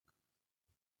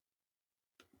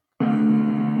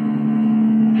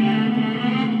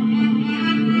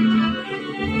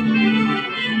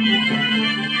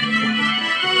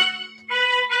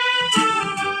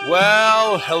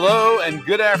Well, hello and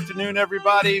good afternoon,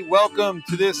 everybody. Welcome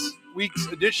to this week's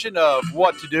edition of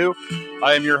What to Do.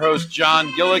 I am your host, John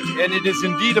Gillick, and it is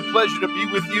indeed a pleasure to be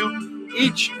with you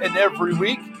each and every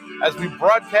week as we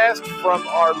broadcast from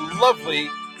our lovely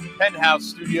penthouse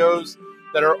studios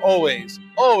that are always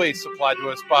supplied to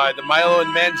us by the Milo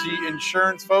and Manzi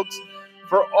insurance folks.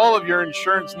 For all of your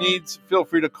insurance needs, feel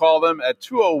free to call them at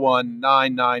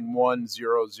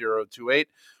 201-991-0028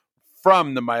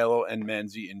 from the Milo and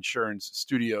Manzi Insurance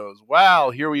Studios. Wow,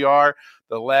 here we are,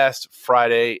 the last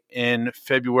Friday in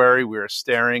February. We are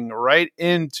staring right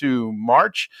into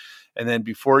March. And then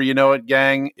before you know it,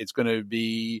 gang, it's going to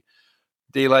be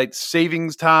daylight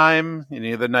savings time. And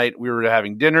the other night we were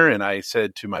having dinner and I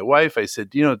said to my wife, I said,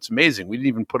 it's amazing. We didn't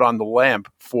even put on the lamp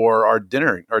for our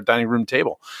dinner, our dining room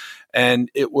table. And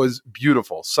it was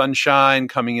beautiful. Sunshine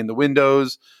coming in the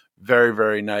windows. Very,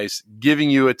 very nice.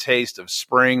 Giving you a taste of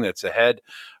spring that's ahead.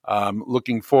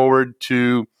 Looking forward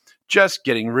to just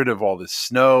getting rid of all this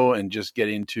snow and just get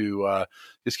into a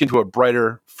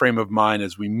brighter frame of mind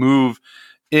as we move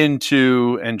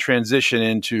into and transition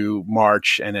into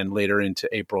March and then later into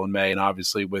April and May. And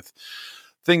obviously with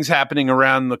things happening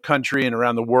around the country and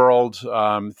around the world,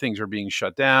 things are being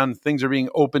shut down. Things are being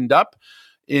opened up.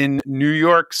 In New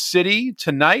York City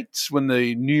tonight, when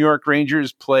the New York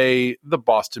Rangers play the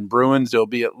Boston Bruins, there'll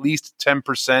be at least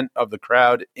 10% of the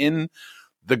crowd in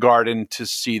the Garden to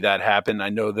see that happen. I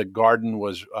know the Garden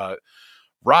was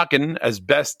rocking as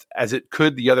best as it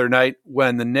could the other night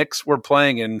when the Knicks were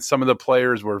playing, and some of the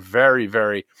players were very,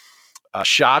 very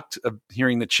shocked of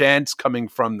hearing the chants coming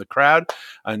from the crowd.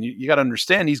 And you got to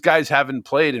understand, these guys haven't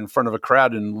played in front of a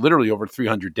crowd in literally over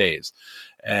 300 days.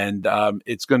 And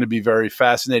it's going to be very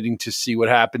fascinating to see what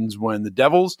happens when the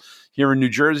Devils here in New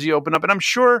Jersey open up. And I'm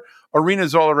sure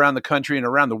arenas all around the country and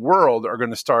around the world are going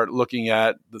to start looking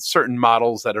at the certain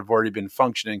models that have already been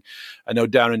functioning. I know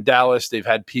down in Dallas, they've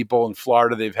had people. In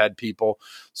Florida, they've had people.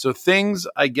 So things,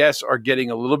 I guess, are getting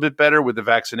a little bit better with the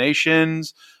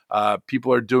vaccinations.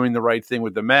 People are doing the right thing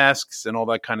with the masks and all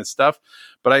that kind of stuff.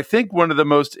 But I think one of the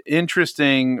most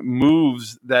interesting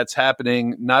moves that's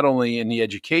happening, not only in the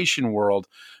education world,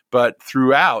 but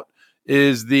throughout,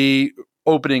 is the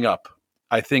opening up.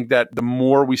 I think that the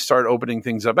more we start opening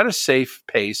things up at a safe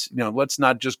pace, let's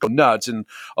not just go nuts and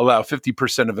allow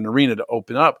 50% of an arena to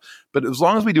open up. But as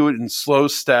long as we do it in slow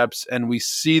steps and we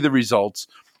see the results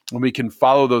and we can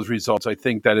follow those results, I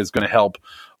think that is going to help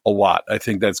a lot. I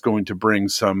think that's going to bring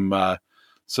some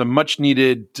much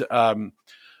needed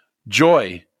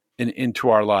joy into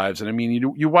our lives. And I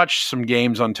mean, you watch some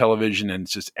games on television and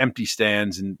it's just empty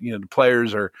stands, and the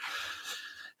players are.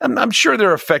 I'm sure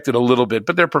they're affected a little bit,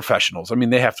 but they're professionals. I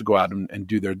mean, they have to go out and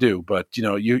do their due. But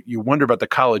you wonder about the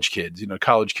college kids.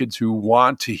 College kids who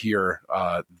want to hear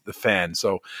the fans.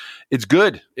 So it's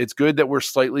good. It's good that we're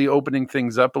slightly opening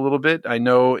things up a little bit. I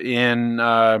know in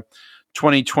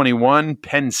 2021,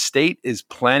 Penn State is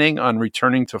planning on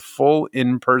returning to full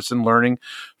in-person learning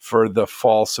for the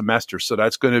fall semester. So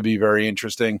that's going to be very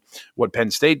interesting what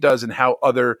Penn State does and how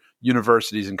other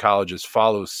universities and colleges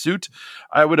follow suit.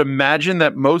 I would imagine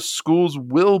that most schools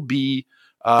will be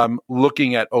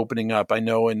looking at opening up. I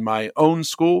know in my own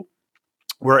school,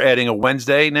 we're adding a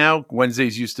Wednesday now.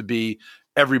 Wednesdays used to be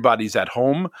everybody's at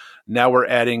home. Now we're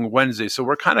adding Wednesday. So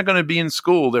we're kind of going to be in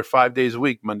school. They're 5 days a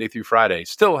week, Monday through Friday.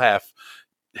 Still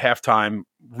halftime,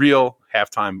 real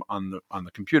halftime on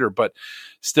the computer, but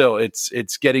still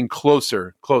it's getting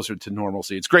closer to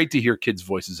normalcy. It's great to hear kids'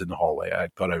 voices in the hallway. I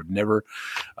thought I would never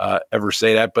ever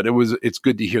say that, but it's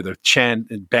good to hear the chant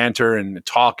and banter and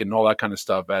talk and all that kind of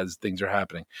stuff as things are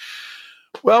happening.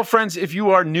 Well, friends, if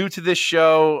you are new to this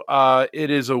show, it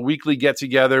is a weekly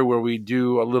get-together where we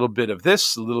do a little bit of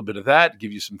this, a little bit of that,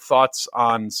 give you some thoughts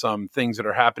on some things that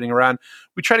are happening around.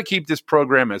 We try to keep this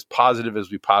program as positive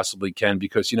as we possibly can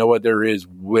because, you know what, there is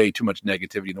way too much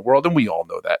negativity in the world, and we all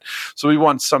know that. So we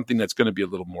want something that's going to be a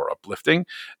little more uplifting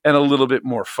and a little bit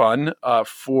more fun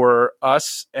for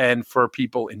us and for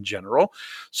people in general.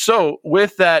 So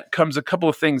with that comes a couple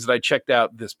of things that I checked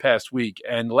out this past week.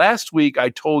 And last week, I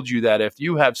told you that if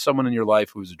you have someone in your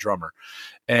life who's a drummer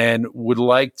and would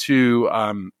like to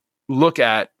look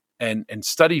at and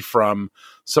study from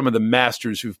some of the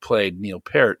masters who've played, Neil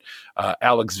Peart,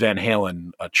 Alex Van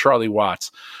Halen, Charlie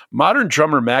Watts, Modern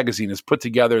Drummer Magazine has put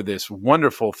together this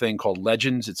wonderful thing called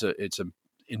Legends. It's a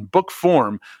in book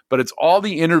form, but it's all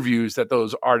the interviews that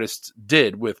those artists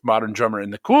did with Modern Drummer.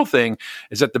 And the cool thing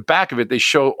is at the back of it, they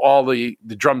show all the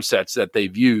drum sets that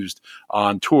they've used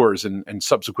on tours and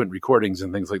subsequent recordings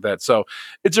and things like that. So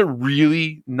it's a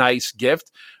really nice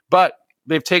gift, but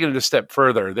they've taken it a step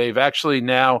further. They've actually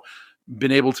now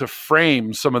been able to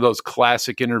frame some of those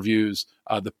classic interviews,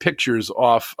 the pictures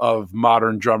off of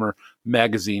Modern Drummer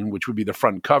magazine, which would be the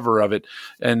front cover of it.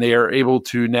 And they are able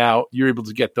to now, you're able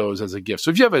to get those as a gift.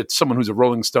 So if you have someone who's a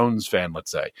Rolling Stones fan,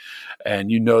 let's say,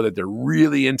 and you know that they're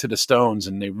really into the Stones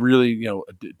and they really,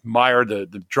 admire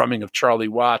the drumming of Charlie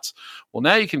Watts, well,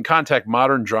 now you can contact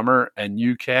Modern Drummer and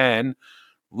you can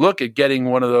look at getting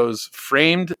one of those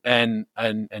framed and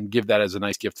give that as a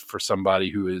nice gift for somebody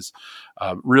who is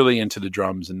really into the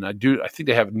drums. And I think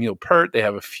they have Neil Peart. They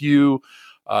have a few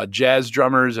jazz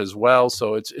drummers as well.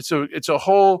 So it's a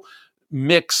whole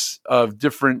mix of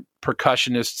different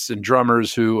percussionists and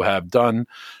drummers who have done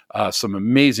some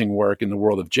amazing work in the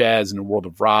world of jazz, in the world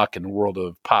of rock, in the world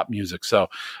of pop music. So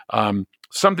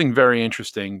something very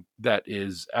interesting that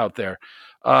is out there.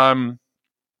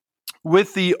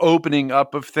 With the opening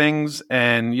up of things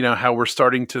and, how we're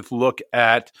starting to look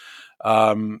at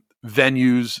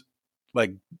venues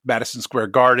like Madison Square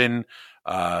Garden,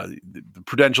 the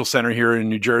Prudential Center here in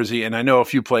New Jersey, and I know a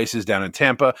few places down in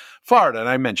Tampa, Florida, and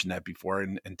I mentioned that before,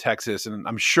 in Texas, and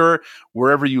I'm sure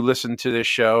wherever you listen to this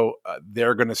show,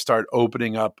 they're going to start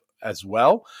opening up as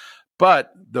well.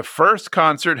 But the first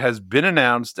concert has been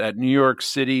announced at New York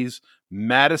City's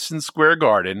Madison Square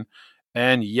Garden.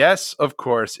 And yes, of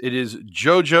course, it is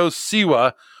JoJo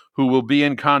Siwa who will be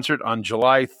in concert on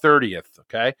July 30th.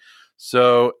 Okay.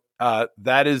 So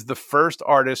that is the first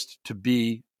artist to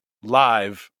be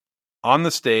live on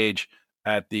the stage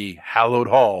at the hallowed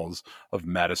halls of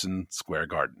Madison Square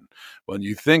Garden. When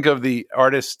you think of the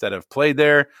artists that have played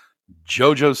there,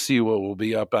 JoJo Siwa will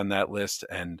be up on that list.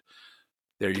 And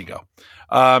there you go.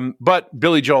 But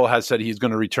Billy Joel has said he's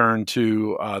going to return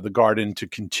to the Garden to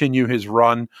continue his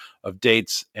run of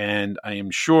dates. And I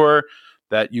am sure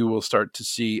that you will start to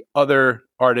see other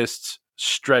artists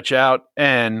stretch out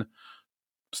and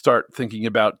start thinking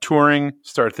about touring,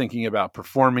 start thinking about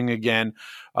performing again.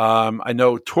 I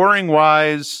know touring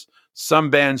wise, some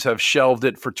bands have shelved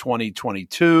it for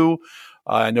 2022.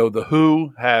 I know The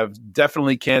Who have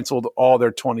definitely canceled all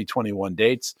their 2021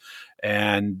 dates.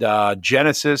 And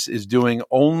Genesis is doing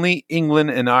only England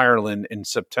and Ireland in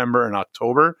September and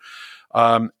October.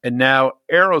 And now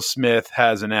Aerosmith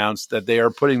has announced that they are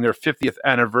putting their 50th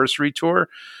anniversary tour,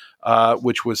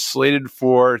 which was slated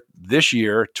for this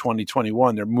year,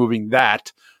 2021. They're moving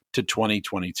that to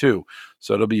 2022.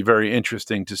 So it'll be very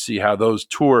interesting to see how those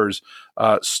tours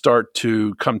start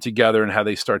to come together and how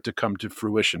they start to come to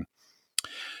fruition.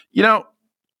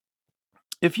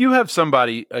 If you have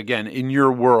somebody, again, in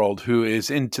your world who is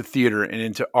into theater and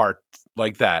into art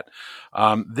like that,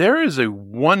 there is a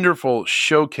wonderful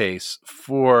showcase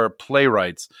for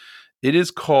playwrights. It is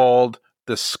called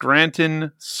the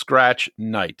Scranton Scratch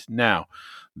Night. Now,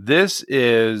 this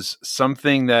is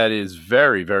something that is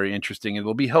very, very interesting. It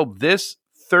will be held this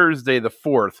Thursday, the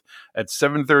 4th at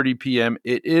 7:30 p.m.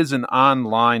 It is an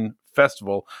online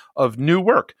festival of new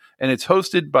work, and it's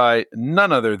hosted by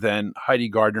none other than Heidi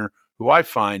Gardner, who I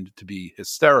find to be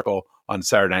hysterical on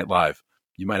Saturday Night Live.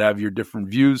 You might have your different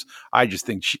views. I just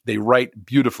think they write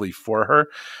beautifully for her.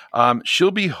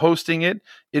 She'll be hosting it.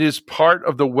 It is part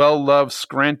of the well-loved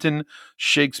Scranton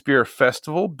Shakespeare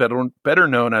Festival, better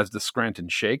known as the Scranton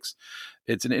Shakes.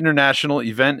 It's an international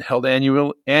event held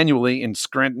annually in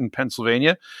Scranton,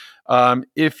 Pennsylvania.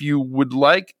 If you would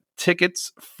like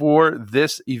tickets for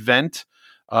this event,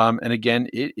 and again,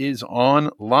 it is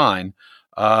online,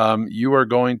 you are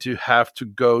going to have to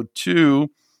go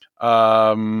to,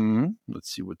 let's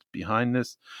see what's behind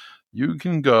this. You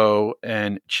can go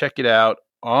and check it out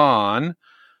on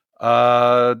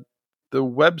the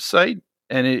website,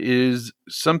 and it is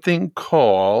something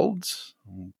called,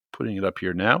 I'm putting it up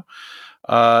here now,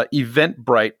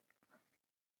 Eventbrite.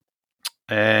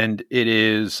 And it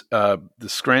is the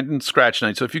Scranton Scratch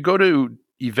Night. So if you go to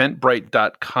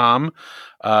eventbrite.com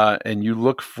and you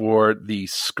look for the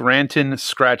Scranton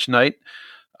Scratch Night,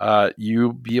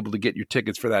 you'll be able to get your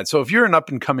tickets for that. So if you're an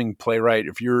up-and-coming playwright,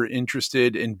 if you're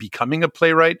interested in becoming a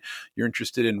playwright, you're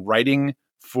interested in writing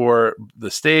for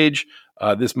the stage,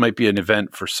 this might be an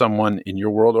event for someone in your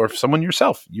world, or for someone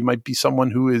yourself. You might be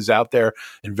someone who is out there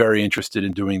and very interested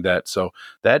in doing that. So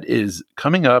that is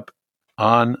coming up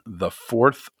on the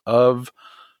 4th of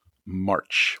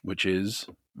March, which is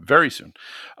very soon.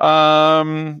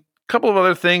 Couple of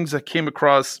other things that came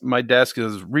across my desk as I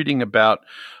was reading about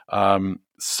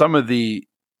some of the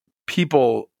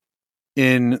people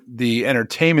in the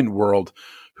entertainment world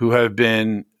who have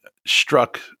been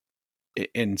struck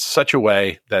in such a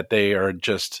way that they're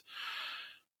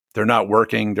not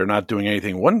working, they're not doing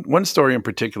anything. One story in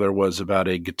particular was about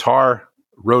a guitar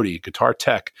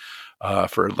tech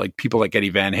for like people like Eddie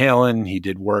Van Halen. He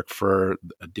did work for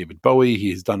David Bowie.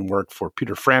 He's done work for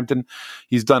Peter Frampton.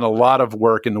 He's done a lot of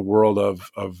work in the world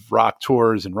of rock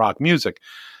tours and rock music.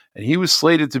 And he was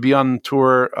slated to be on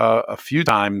tour a few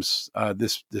times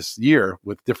this year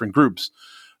with different groups.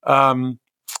 And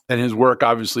his work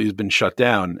obviously has been shut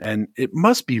down. And it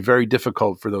must be very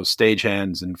difficult for those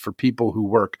stagehands and for people who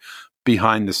work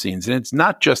behind the scenes. And it's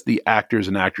not just the actors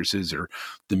and actresses or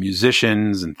the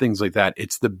musicians and things like that.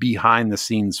 It's the behind the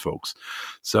scenes folks.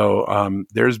 So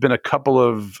there's been a couple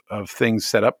of things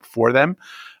set up for them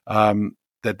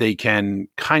that they can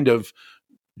kind of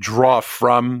draw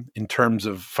from in terms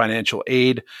of financial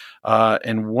aid.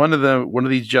 And one of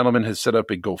these gentlemen has set up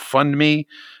a GoFundMe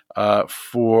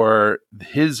for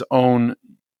his own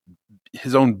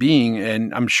being.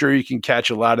 And I'm sure you can catch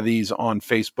a lot of these on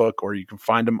Facebook or you can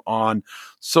find them on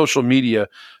social media.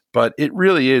 But it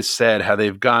really is sad how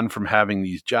they've gone from having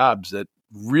these jobs that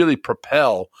really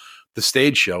propel the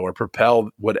stage show or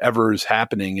propel whatever is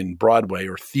happening in Broadway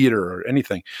or theater or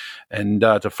anything, and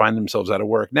to find themselves out of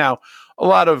work. Now, a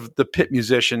lot of the pit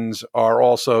musicians are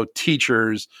also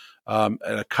teachers at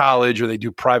a college, or they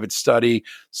do private study.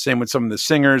 Same with some of the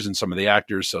singers and some of the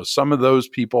actors. So some of those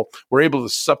people were able to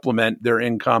supplement their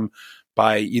income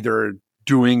by either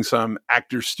doing some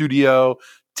actor studio,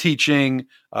 teaching,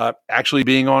 actually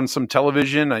being on some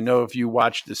television. I know if you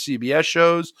watch the CBS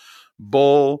shows,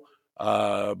 Bull,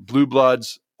 Blue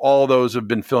Bloods, all those have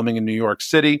been filming in New York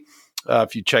City.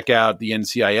 If you check out the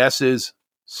NCIS's,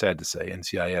 sad to say,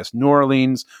 NCIS New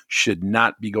Orleans should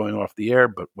not be going off the air,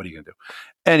 but what are you going to do?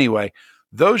 Anyway,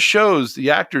 those shows,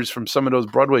 the actors from some of those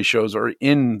Broadway shows are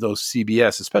in those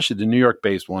CBS, especially the New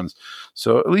York-based ones.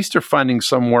 So at least they're finding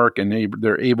some work and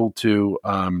they're able to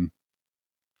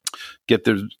get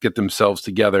themselves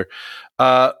together.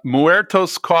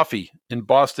 Muertos Coffee in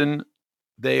Boston.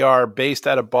 They are based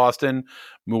out of Boston.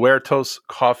 Muertos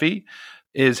Coffee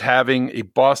is having a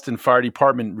Boston Fire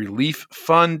Department relief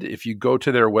fund. If you go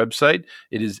to their website,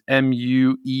 it is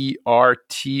MUERTOS.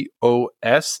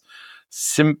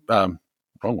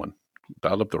 Wrong one.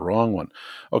 Dialed up the wrong one.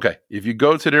 Okay. If you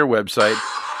go to their website,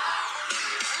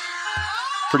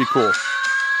 pretty cool.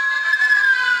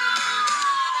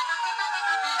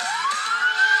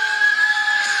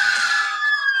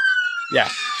 Yeah.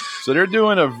 So they're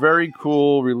doing a very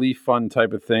cool relief fund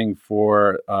type of thing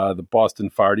for the Boston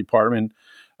Fire Department.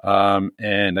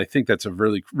 And I think that's a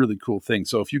really, really cool thing.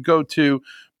 So if you go to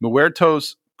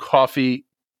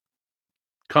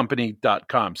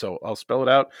muertoscoffeecompany.com. So I'll spell it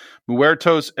out.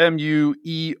 Muertos,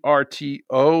 MUERTOS,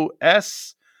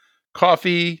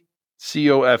 coffee,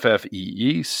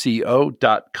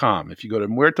 COFFEECO.com. If you go to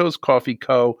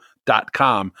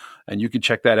muertoscoffeeco.com and you can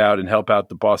check that out and help out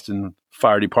the Boston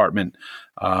Fire Department,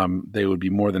 they would be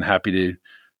more than happy to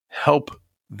help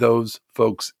those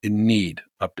folks in need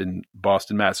up in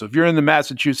Boston, Mass. So if you're in the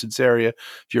Massachusetts area,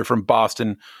 if you're from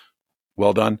Boston,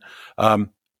 well done.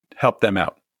 Help them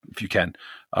out if you can.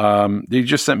 They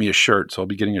just sent me a shirt, so I'll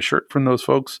be getting a shirt from those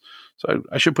folks. So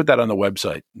I should put that on the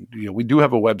website. We do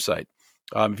have a website.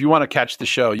 If you want to catch the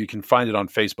show, you can find it on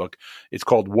Facebook. It's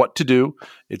called What to Do.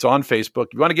 It's on Facebook.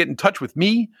 If you want to get in touch with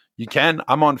me, you can.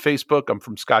 I'm on Facebook. I'm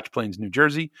from Scotch Plains, New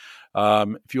Jersey.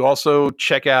 If you also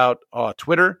check out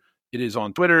Twitter, it is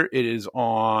on Twitter. It is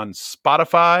on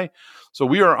Spotify. So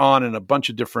we are on in a bunch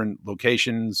of different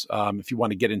locations. If you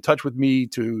want to get in touch with me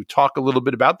to talk a little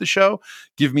bit about the show,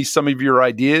 give me some of your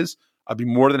ideas. I'd be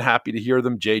more than happy to hear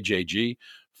them. JJG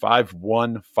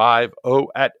 5150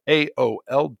 at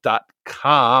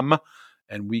AOL.com,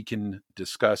 and we can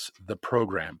discuss the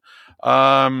program.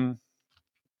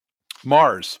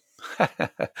 Mars.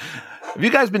 Have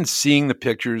you guys been seeing the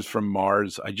pictures from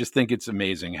Mars? I just think it's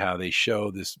amazing how they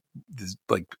show this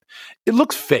like, it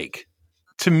looks fake.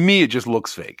 To me, it just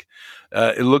looks fake.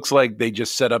 It looks like they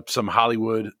just set up some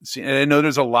Hollywood scene. And I know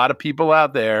there's a lot of people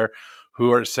out there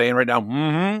who are saying right now,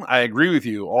 I agree with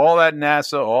you. All that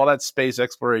NASA, all that space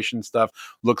exploration stuff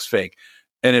looks fake.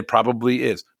 And it probably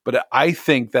is. But I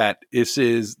think that this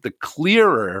is the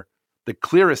clearest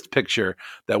picture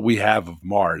that we have of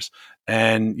Mars.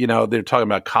 And, they're talking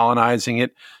about colonizing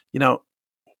it.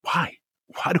 Why?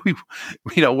 Why do we,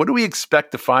 what do we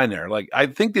expect to find there? Like, I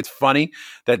think it's funny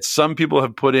that some people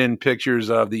have put in pictures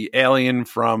of the alien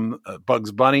from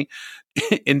Bugs Bunny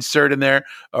insert in there,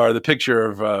 or the picture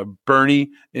of Bernie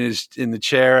in the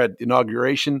chair at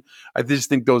inauguration. I just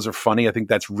think those are funny. I think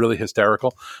that's really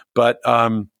hysterical. But,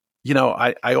 I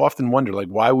often wonder, like,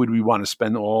 why would we want to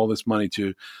spend all this money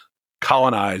to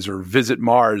colonize or visit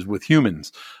Mars with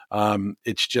humans?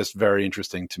 It's just very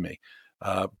interesting to me.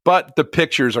 But the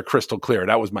pictures are crystal clear.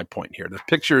 That was my point here. The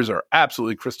pictures are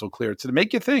absolutely crystal clear to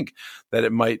make you think that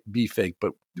it might be fake.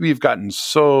 But we've gotten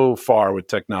so far with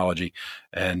technology,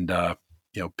 and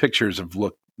pictures have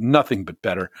looked nothing but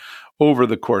better over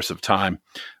the course of time.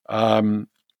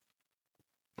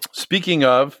 Speaking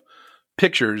of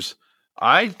pictures,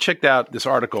 I checked out this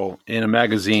article in a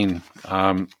magazine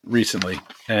recently,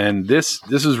 and this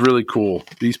is really cool.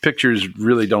 These pictures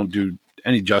really don't do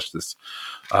any justice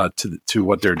to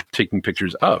what they're taking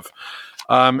pictures of.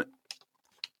 I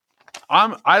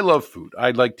love food.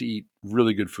 I like to eat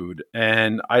really good food,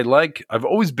 and I've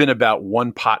always been about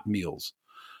one pot meals,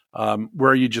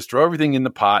 where you just throw everything in the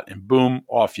pot and boom,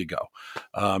 off you go.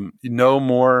 No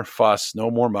more fuss, no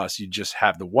more muss. You just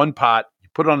have the one pot.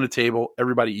 Put it on the table,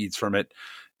 everybody eats from it,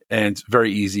 and it's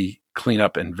very easy clean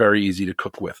up and very easy to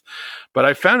cook with. But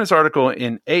I found this article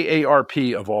in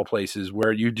AARP, of all places,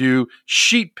 where you do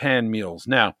sheet pan meals.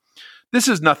 Now, this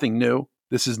is nothing new.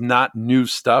 This is not new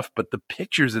stuff, but the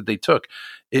pictures that they took,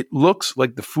 it looks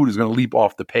like the food is going to leap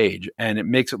off the page, and it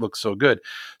makes it look so good.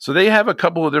 So they have a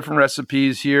couple of different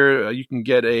recipes here. You can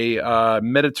get a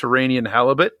Mediterranean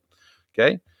halibut,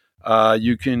 okay?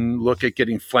 You can look at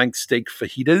getting flank steak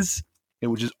fajitas,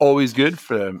 which is always good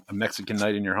for a Mexican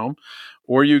night in your home.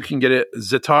 Or you can get a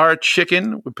za'atar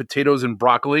chicken with potatoes and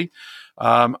broccoli.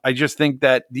 I just think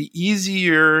that the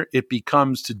easier it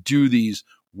becomes to do these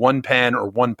one pan or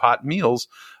one pot meals,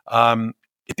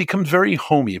 it becomes very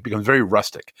homey. It becomes very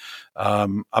rustic.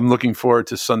 I'm looking forward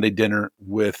to Sunday dinner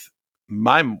with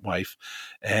my wife,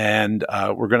 and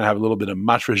we're going to have a little bit of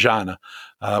matriciana,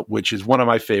 which is one of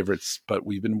my favorites. But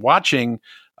we've been watching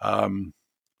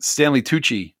Stanley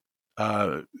Tucci.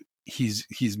 He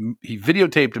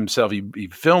videotaped himself. He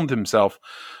filmed himself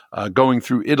going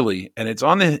through Italy, and it's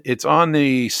on the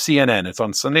CNN. It's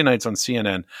on Sunday nights on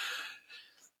CNN.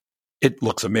 It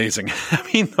looks amazing. I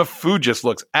mean, the food just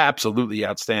looks absolutely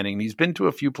outstanding. He's been to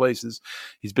a few places.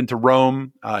 He's been to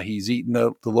Rome. He's eaten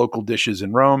the local dishes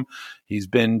in Rome. He's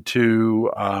been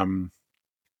to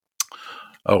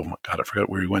oh my God, I forgot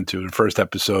where he went to in the first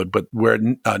episode, but where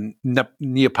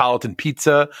Neapolitan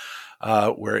pizza.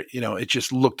 Where, it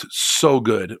just looked so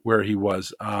good where he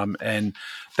was. And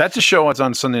that's a show that's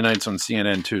on Sunday nights on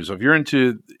CNN too. So if you're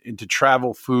into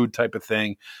travel, food type of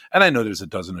thing, and I know there's a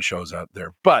dozen of shows out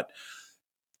there, but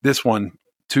this one,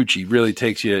 Tucci, really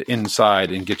takes you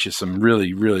inside and gets you some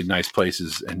really, really nice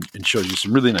places and shows you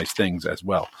some really nice things as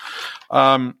well.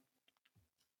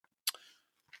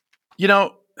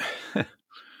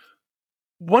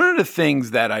 One of the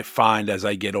things that I find as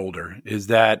I get older is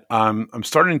that I'm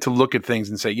starting to look at things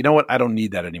and say, you know what, I don't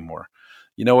need that anymore.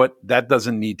 You know what, that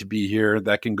doesn't need to be here.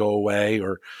 That can go away,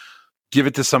 or give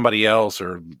it to somebody else,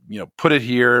 or put it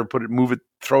here, move it,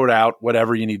 throw it out,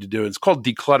 whatever you need to do. It's called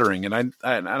decluttering, and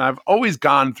I've always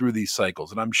gone through these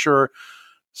cycles, and I'm sure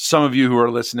some of you who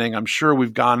are listening, I'm sure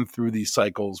we've gone through these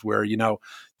cycles where, you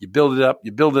build it up,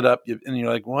 and you're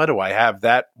like, why do I have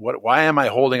that? Why am I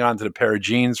holding on to the pair of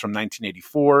jeans from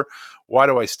 1984? Why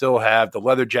do I still have the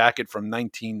leather jacket from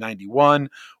 1991?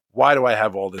 Why do I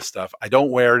have all this stuff? I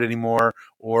don't wear it anymore.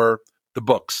 Or the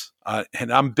books.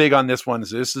 And I'm big on this one.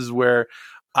 So this is where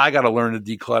I got to learn to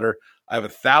declutter. I have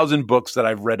 1,000 books that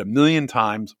I've read 1,000,000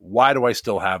 times. Why do I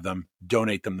still have them?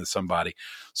 Donate them to somebody.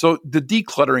 So the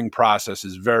decluttering process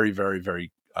is very, very,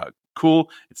 very cool.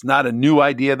 It's not a new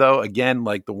idea, though. Again,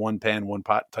 like the one pan, one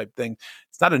pot type thing.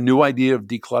 It's not a new idea of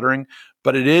decluttering,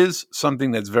 but it is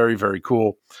something that's very, very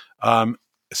cool,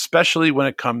 especially when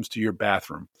it comes to your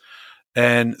bathroom.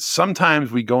 And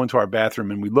sometimes we go into our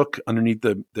bathroom and we look underneath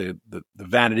the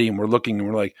vanity, and we're looking and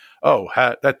we're like, oh,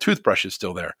 that toothbrush is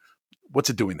still there. What's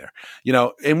it doing there?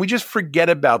 And we just forget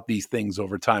about these things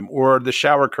over time. Or the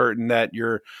shower curtain that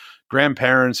your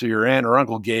grandparents or your aunt or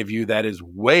uncle gave you that is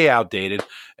way outdated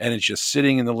and it's just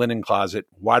sitting in the linen closet.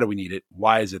 Why do we need it?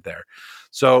 Why is it there?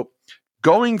 So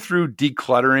going through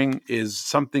decluttering is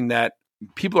something that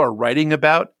people are writing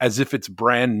about as if it's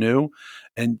brand new.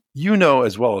 And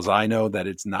as well as I know that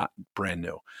it's not brand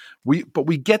new. But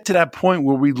we get to that point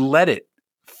where we let it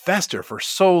fester for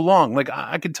so long. Like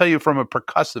I can tell you from a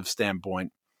percussive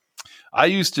standpoint, I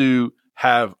used to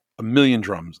have 1,000,000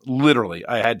 drums. Literally,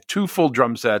 I had 2 full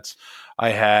drum sets. I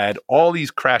had all these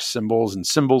crash cymbals and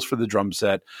cymbals for the drum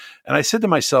set. And I said to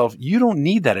myself, you don't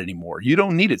need that anymore. You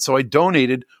don't need it. So I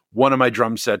donated one of my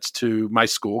drum sets to my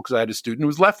school because I had a student who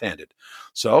was left-handed.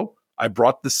 So I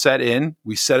brought the set in.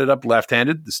 We set it up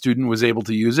left-handed. The student was able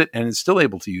to use it and is still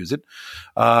able to use it,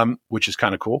 which is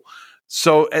kind of cool.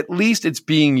 So at least it's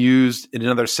being used in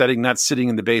another setting, not sitting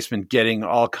in the basement getting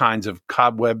all kinds of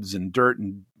cobwebs and dirt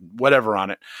and whatever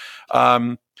on it.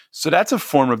 So that's a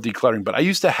form of decluttering. But I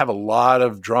used to have a lot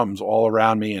of drums all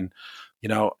around me, and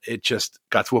it just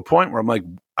got to a point where I'm like,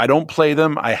 I don't play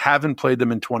them. I haven't played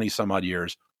them in 20 some odd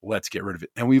years. Let's get rid of it.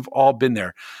 And we've all been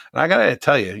there. And I gotta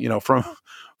tell you,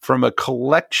 from a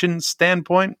collection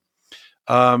standpoint,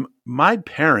 my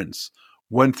parents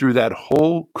went through that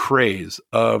whole craze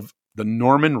of the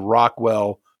Norman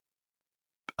Rockwell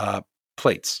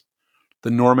plates,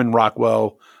 the Norman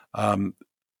Rockwell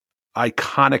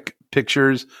iconic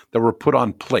pictures that were put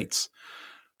on plates.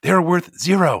 They're worth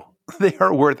zero. They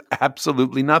are worth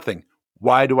absolutely nothing.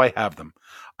 Why do I have them?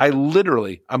 I'm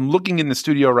looking in the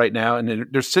studio right now, and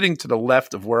they're sitting to the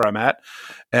left of where I'm at,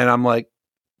 and I'm like,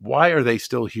 why are they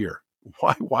still here?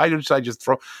 Why did I just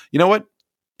throw? You know what?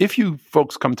 If you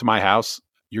folks come to my house,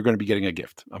 you're going to be getting a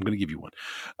gift. I'm going to give you one.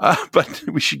 But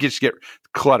we should just get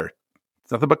clutter.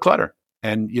 It's nothing but clutter.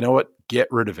 And you know what? Get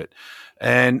rid of it.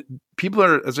 And people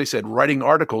are, as I said, writing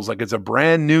articles like it's a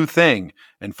brand new thing.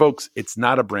 And folks, it's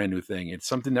not a brand new thing. It's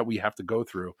something that we have to go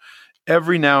through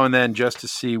every now and then just to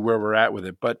see where we're at with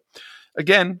it. But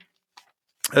again,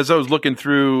 as I was looking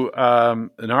through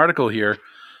an article here,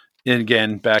 and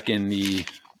again, back in the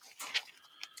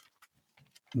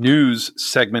news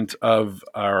segment of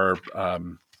our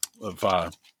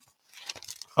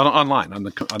online on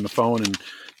the phone, and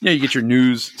you get your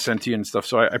news sent to you and stuff.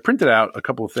 So I printed out a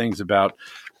couple of things about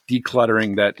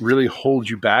decluttering that really hold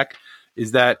you back.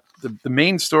 Is that the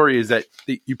main story is that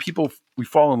we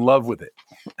fall in love with it,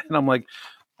 and I'm like,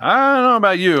 I don't know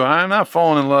about you. I'm not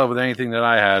falling in love with anything that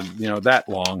I had that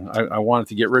long. I wanted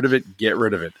to get rid of it. Get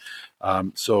rid of it.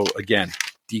 So again,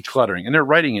 decluttering, and they're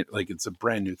writing it like it's a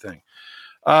brand new thing.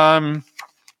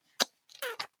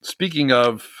 Speaking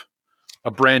of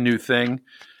a brand new thing,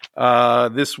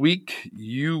 this week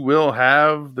you will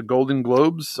have the Golden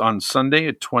Globes on Sunday,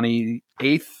 the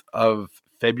 28th of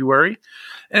February.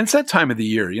 And it's that time of the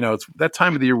year, it's that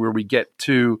time of the year where we get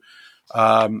to,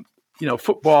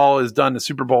 football is done. The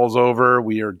Super Bowl is over.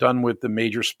 We are done with the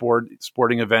major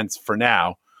sporting events for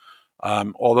now.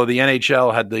 Although the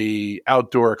NHL had the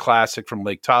outdoor classic from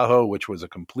Lake Tahoe, which was a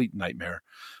complete nightmare.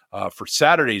 For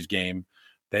Saturday's game,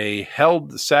 they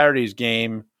held the Saturday's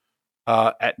game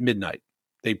at midnight.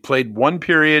 They played one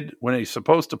period when they're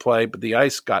supposed to play, but the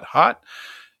ice got hot,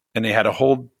 and they had to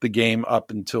hold the game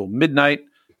up until midnight.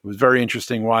 It was very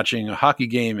interesting watching a hockey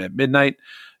game at midnight.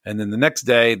 And then the next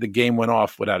day, the game went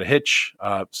off without a hitch.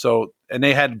 And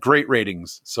they had great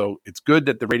ratings. So it's good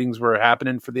that the ratings were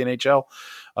happening for the NHL.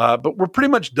 But we're pretty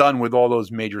much done with all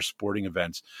those major sporting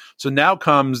events. So now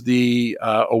comes the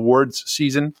awards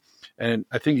season. And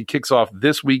I think it kicks off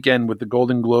this weekend with the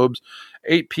Golden Globes,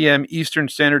 8 p.m. Eastern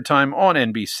Standard Time on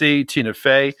NBC. Tina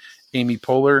Fey, Amy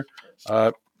Poehler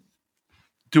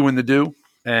doing the do.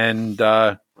 And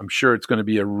I'm sure it's going to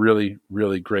be a really,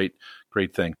 really great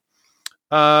thing.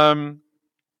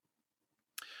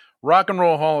 Rock and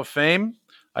Roll Hall of Fame.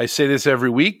 I say this every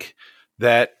week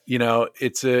that,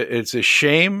 it's a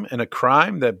shame and a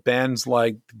crime that bands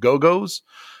like Go-Go's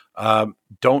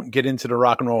don't get into the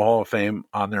Rock and Roll Hall of Fame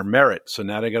on their merit. So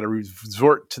now they got to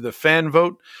resort to the fan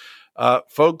vote.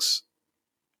 Folks,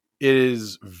 it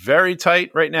is very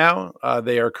tight right now.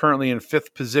 They are currently in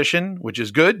 5th position, which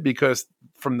is good because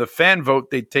from the fan vote,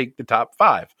 they take the top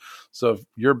 5. So if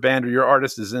your band or your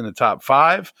artist is in the top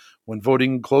 5, when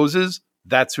voting closes,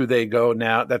 that's who they go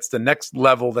now. That's the next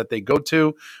level that they go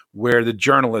to, where the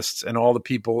journalists and all the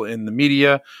people in the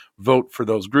media vote for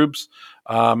those groups.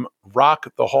 Rock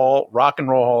and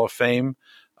Roll Hall of Fame,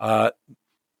 the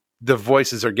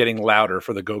voices are getting louder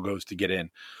for the Go-Go's to get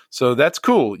in. So that's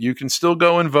cool. You can still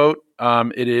go and vote.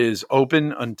 It is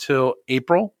open until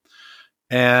April,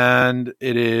 and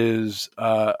it is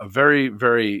a very,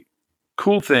 very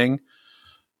cool thing.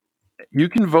 You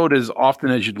can vote as often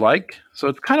as you'd like. So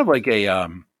it's kind of like a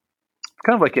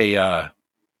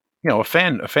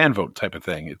fan vote type of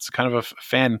thing. It's kind of a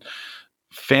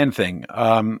fan thing.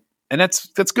 And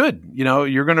that's good.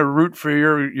 You're going to root for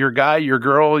your guy, your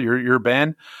girl, your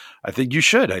band. I think you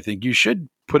should. I think you should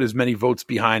put as many votes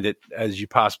behind it as you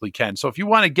possibly can. So if you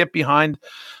want to get behind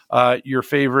your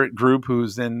favorite group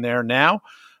who's in there now,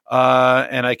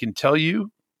 and I can tell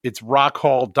you, it's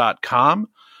rockhall.com.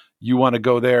 You want to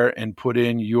go there and put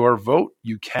in your vote.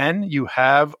 You can. You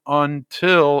have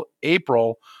until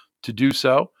April to do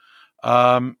so.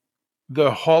 The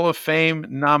Hall of Fame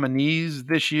nominees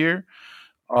this year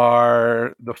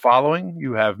are the following.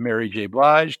 You have Mary J.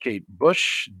 Blige, Kate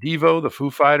Bush, Devo, the Foo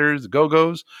Fighters, the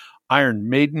Go-Go's, Iron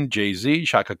Maiden, Jay-Z,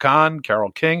 Chaka Khan,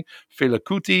 Carole King, Fela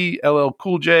Kuti, LL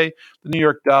Cool J, the New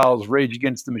York Dolls, Rage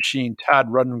Against the Machine, Todd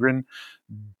Rundgren,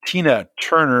 Tina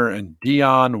Turner, and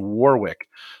Dionne Warwick.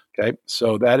 Okay,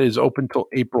 so that is open till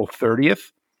April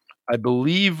 30th. I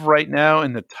believe right now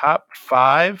in the top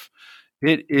 5,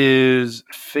 it is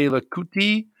Fela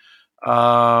Kuti.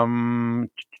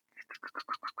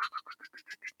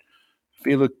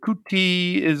 Fela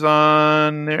Kuti is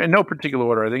on there in no particular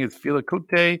order. I think it's Fela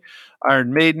Kuti,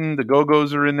 Iron Maiden, the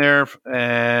Go-Go's are in there,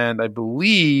 and I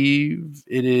believe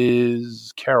it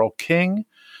is Carole King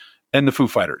and the Foo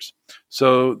Fighters.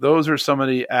 So those are some of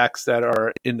the acts that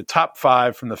are in the top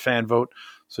 5 from the fan vote.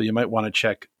 So you might want to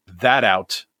check that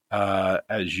out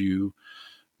as you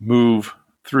move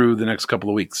through the next couple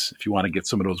of weeks. If you want to get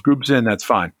some of those groups in, that's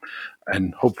fine.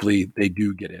 And hopefully they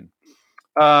do get in.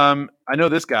 I know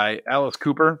this guy, Alice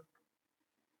Cooper.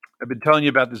 I've been telling you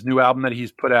about this new album that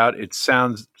he's put out. It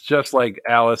sounds just like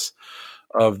Alice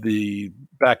of the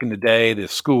back in the day, the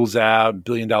School's Out, $1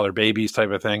 Billion Babies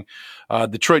type of thing.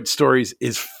 Detroit Stories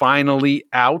is finally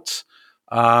out.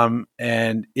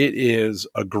 And it is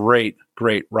a great,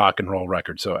 great rock and roll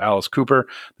record. So Alice Cooper,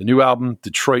 the new album,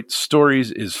 Detroit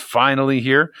Stories, is finally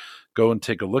here. Go and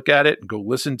take a look at it. Go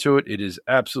listen to it. It is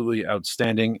absolutely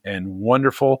outstanding and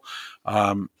wonderful.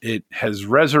 It has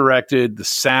resurrected the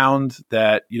sound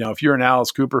that, if you're an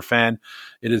Alice Cooper fan,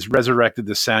 it has resurrected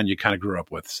the sound you kind of grew up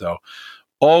with. So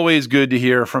always good to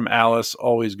hear from Alice.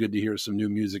 Always good to hear some new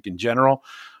music in general.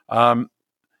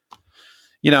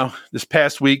 This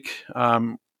past week,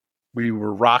 we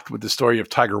were rocked with the story of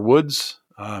Tiger Woods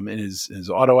in his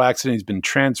auto accident. He's been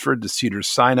transferred to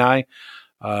Cedars-Sinai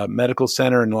Medical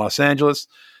Center in Los Angeles.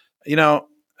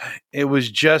 It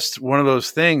was just one of those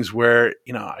things where,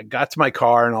 I got to my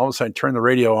car and all of a sudden I turned the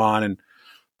radio on and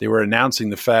they were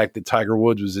announcing the fact that Tiger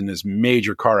Woods was in this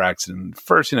major car accident. The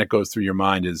first thing that goes through your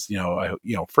mind is,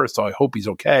 first of all, I hope he's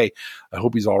okay. I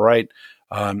hope he's all right.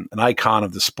 An icon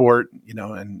of the sport,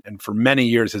 and for many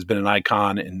years has been an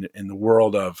icon in the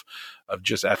world of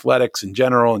just athletics in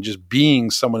general and just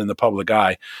being someone in the public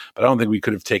eye. But I don't think we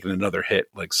could have taken another hit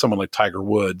like someone like Tiger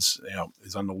Woods,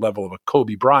 is on the level of a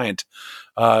Kobe Bryant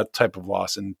type of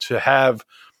loss. And to have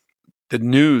the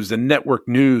network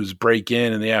news break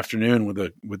in the afternoon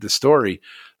with the story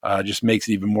just makes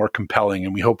it even more compelling.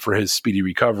 And we hope for his speedy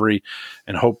recovery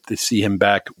and hope to see him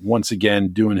back once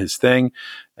again doing his thing.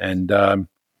 And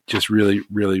just really,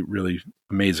 really, really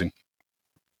amazing.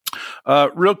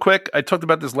 Real quick, I talked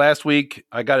about this last week.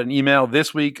 I got an email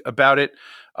this week about it.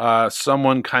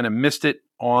 Someone kind of missed it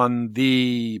on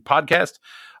the podcast.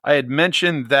 I had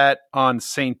mentioned that on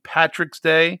St. Patrick's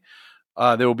Day,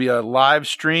 there will be a live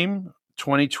stream.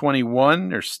 2021,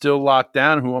 they're still locked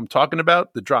down. Who I'm talking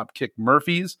about, the Dropkick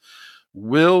Murphys,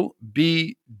 will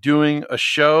be doing a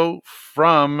show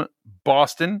from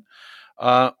Boston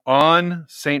on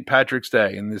St. Patrick's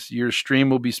Day. And this year's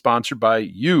stream will be sponsored by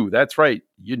you. That's right.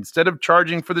 Instead of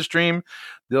charging for the stream,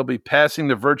 they'll be passing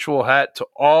the virtual hat to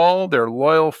all their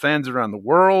loyal fans around the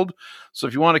world. So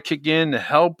if you want to kick in to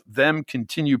help them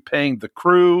continue paying the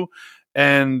crew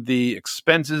and the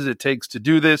expenses it takes to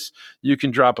do this, you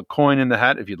can drop a coin in the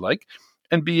hat if you'd like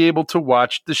and be able to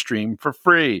watch the stream for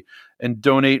free and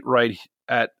donate right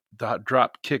at the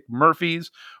Dropkick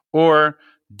Murphys or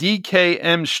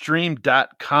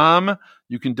dkmstream.com.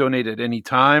 You can donate at any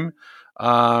time.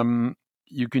 You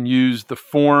can use the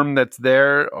form that's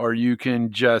there, or you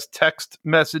can just text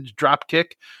message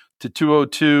Dropkick to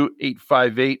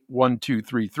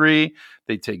 202-858-1233.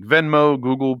 They take Venmo,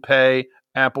 Google Pay,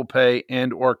 Apple Pay,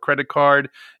 and or credit card.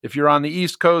 If you're on the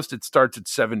East Coast, it starts at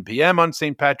 7 p.m. on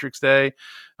St. Patrick's Day.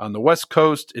 On the West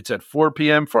Coast, it's at 4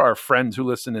 p.m. For our friends who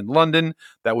listen in London,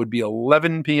 that would be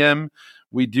 11 p.m.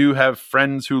 We do have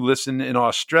friends who listen in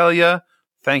Australia.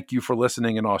 Thank you for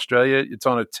listening in Australia. It's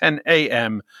on at 10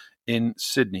 a.m. in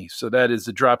Sydney. So that is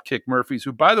the Dropkick Murphys,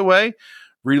 who, by the way,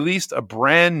 released a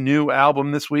brand new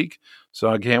album this week. So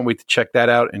I can't wait to check that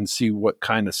out and see what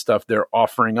kind of stuff they're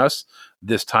offering us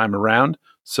this time around.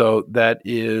 So that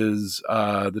is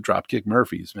the Dropkick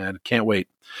Murphys, man. Can't wait.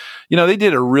 They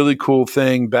did a really cool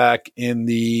thing back in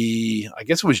I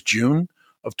guess it was June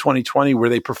of 2020, where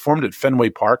they performed at Fenway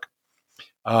Park.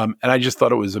 And I just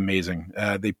thought it was amazing.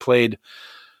 They played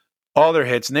all their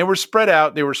hits, and they were spread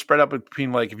out. They were spread out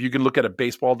between, like, if you could look at a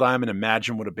baseball diamond,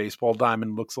 imagine what a baseball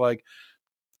diamond looks like.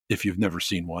 If you've never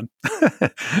seen one,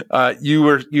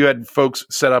 you had folks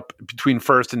set up between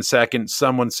first and second.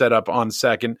 Someone set up on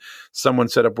second. Someone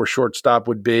set up where shortstop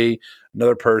would be.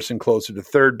 Another person closer to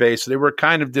third base. So they were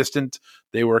kind of distant.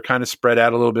 They were kind of spread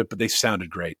out a little bit, but they sounded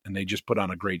great, and they just put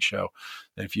on a great show.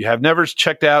 And if you have never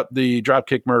checked out the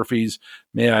Dropkick Murphys,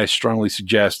 may I strongly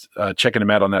suggest checking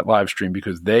them out on that live stream,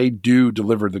 because they do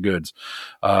deliver the goods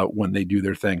when they do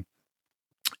their thing.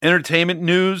 Entertainment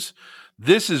news.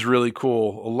 This is really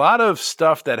cool. A lot of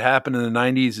stuff that happened in the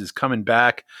 90s is coming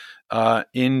back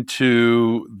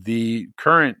into the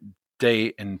current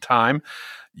day and time.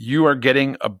 You are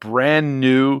getting a brand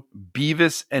new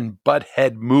Beavis and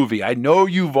Butthead movie. I know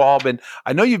you've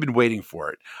been waiting for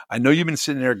it. I know you've been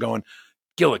sitting there going,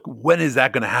 Gillick, when is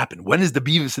that going to happen? When is the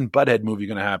Beavis and Butthead movie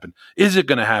going to happen? Is it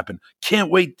going to happen?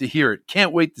 Can't wait to hear it.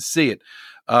 Can't wait to see it.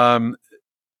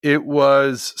 It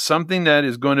was something that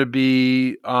is going to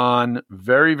be on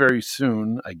very, very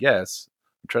soon, I guess.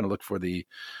 I'm trying to look for the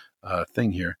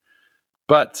thing here.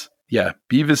 But yeah,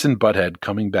 Beavis and Butthead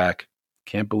coming back.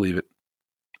 Can't believe it.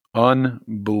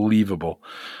 Unbelievable.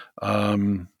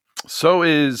 So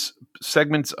is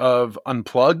segments of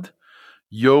Unplugged,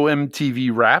 Yo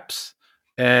MTV Raps,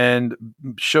 and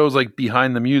shows like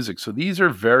Behind the Music. So these are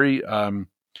very,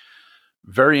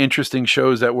 very interesting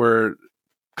shows that were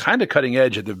kind of cutting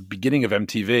edge at the beginning of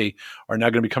MTV, are now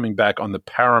going to be coming back on the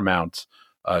Paramount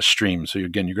stream. So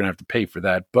again, you're going to have to pay for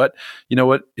that. But you know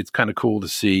what? It's kind of cool to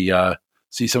see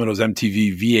some of those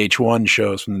MTV VH1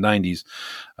 shows from the 90s.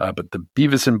 But the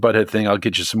Beavis and Butthead thing, I'll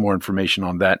get you some more information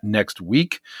on that next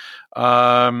week, which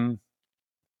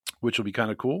will be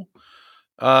kind of cool.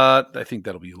 I think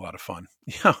that'll be a lot of fun.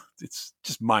 It's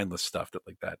just mindless stuff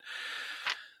like that.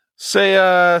 Say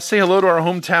hello to our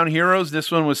hometown heroes.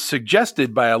 This one was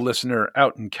suggested by a listener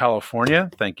out in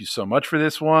California. Thank you so much for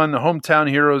this one. The hometown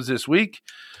heroes this week,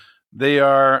 we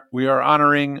are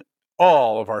honoring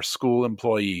all of our school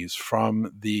employees,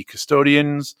 from the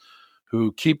custodians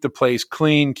who keep the place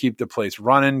clean, keep the place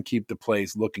running, keep the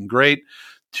place looking great,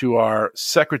 to our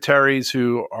secretaries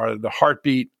who are the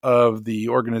heartbeat of the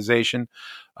organization.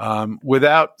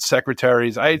 Without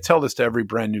secretaries, I tell this to every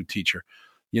brand new teacher,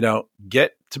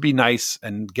 get to be nice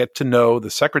and get to know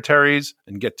the secretaries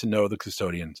and get to know the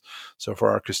custodians. So for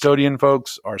our custodian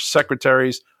folks, our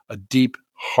secretaries, a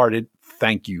deep-hearted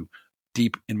thank you,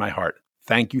 deep in my heart.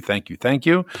 Thank you, thank you, thank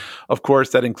you. Of course,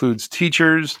 that includes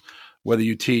teachers, whether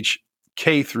you teach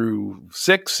K through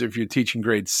 6, if you're teaching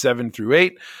grades 7 through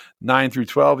 8, 9 through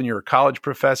 12, and you're a college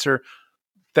professor.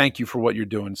 Thank you for what you're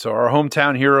doing. So our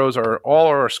hometown heroes are all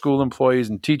our school employees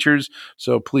and teachers.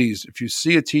 So please, if you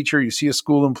see a teacher, you see a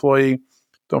school employee,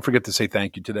 don't forget to say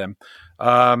thank you to them.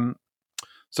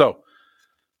 So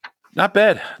not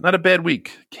bad. Not a bad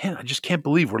week. I just can't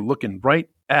believe we're looking right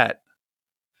at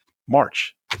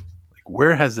March. Like,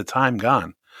 where has the time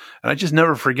gone? And I just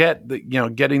never forget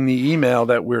that, getting the email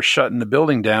that we're shutting the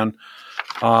building down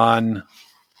on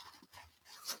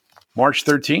March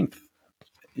 13th.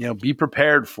 Be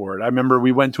prepared for it. I remember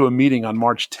we went to a meeting on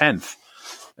March 10th,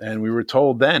 and we were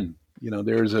told then,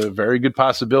 there's a very good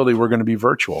possibility we're going to be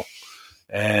virtual.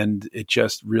 And it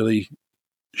just really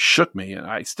shook me. And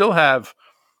I still have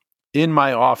in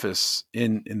my office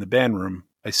in the band room,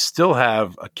 I still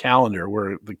have a calendar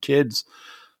where the kids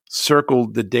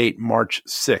circled the date March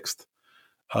 6th.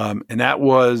 And that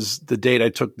was the date I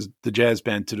took the jazz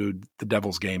band to the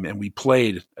Devils game, and we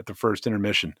played at the first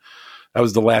intermission. That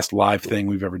was the last live thing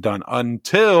we've ever done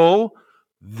until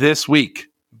this week.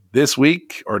 This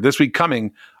week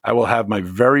coming, I will have my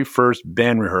very first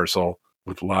band rehearsal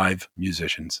with live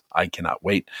musicians. I cannot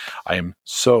wait. I am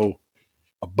so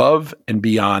above and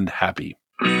beyond happy.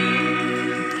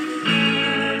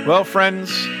 Well,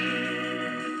 friends,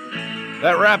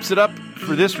 that wraps it up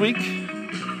for this week.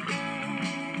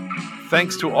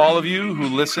 Thanks to all of you who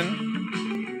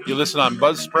listen. You listen on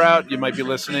Buzzsprout. You might be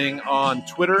listening on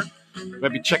Twitter. You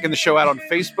might be checking the show out on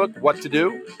Facebook, What to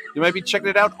Do. You might be checking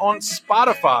it out on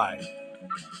Spotify.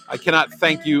 I cannot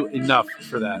thank you enough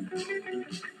for that.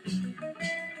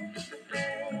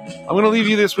 I'm going to leave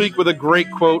you this week with a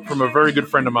great quote from a very good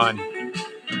friend of mine.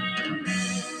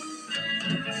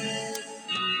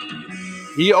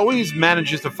 He always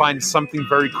manages to find something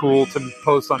very cool to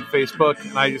post on Facebook,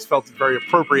 and I just felt it very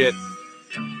appropriate.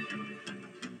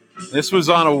 This was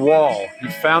on a wall. He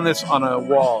found this on a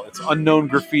wall. It's unknown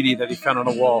graffiti that he found on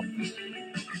a wall.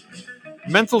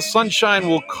 Mental sunshine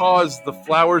will cause the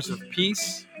flowers of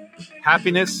peace,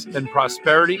 happiness, and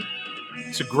prosperity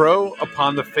to grow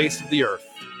upon the face of the earth.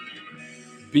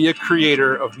 Be a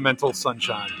creator of mental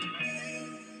sunshine.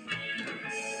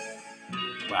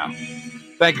 Wow.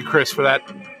 Thank you, Chris, for that.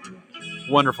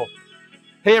 Wonderful.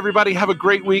 Hey, everybody, have a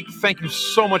great week. Thank you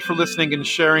so much for listening and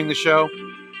sharing the show.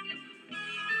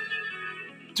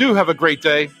 Do have a great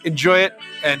day. Enjoy it,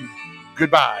 and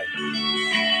goodbye.